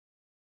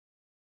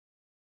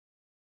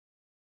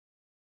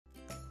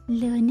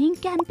Learning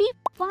can be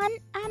fun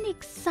and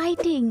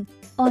exciting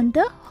on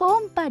the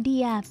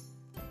HomeBuddy app.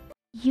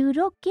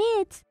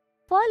 EuroKids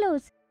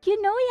follows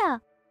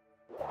Eunoia,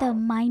 the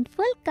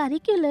mindful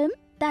curriculum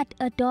that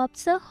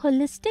adopts a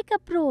holistic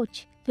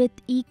approach with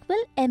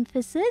equal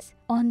emphasis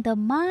on the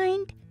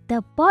mind,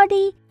 the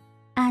body,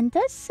 and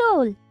the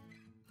soul.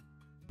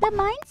 The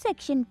mind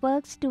section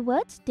works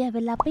towards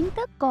developing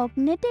the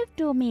cognitive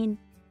domain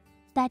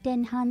that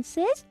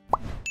enhances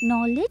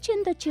knowledge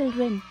in the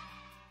children.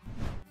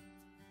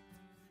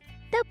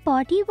 The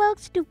body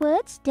works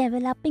towards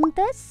developing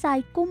the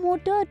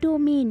psychomotor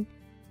domain.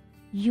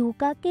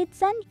 Yoga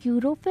Kids and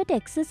Eurofit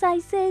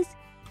exercises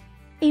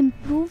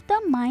improve the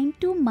mind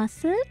to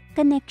muscle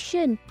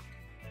connection,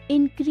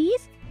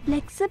 increase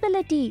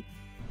flexibility,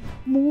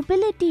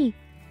 mobility,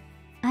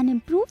 and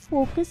improve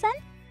focus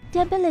and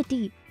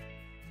stability.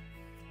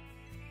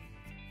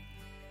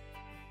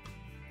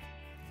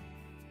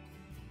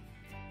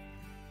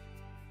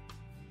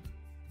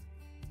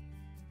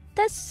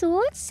 The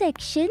soul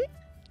section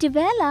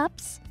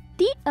develops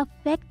the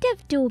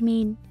affective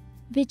domain,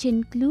 which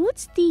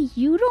includes the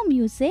Euro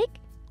music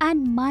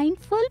and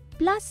mindful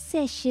plus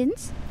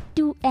sessions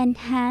to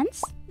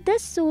enhance the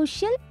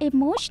social,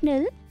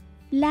 emotional,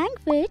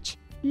 language,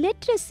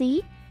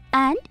 literacy,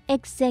 and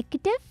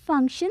executive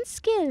function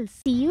skills.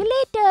 See you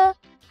later.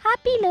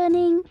 Happy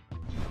learning!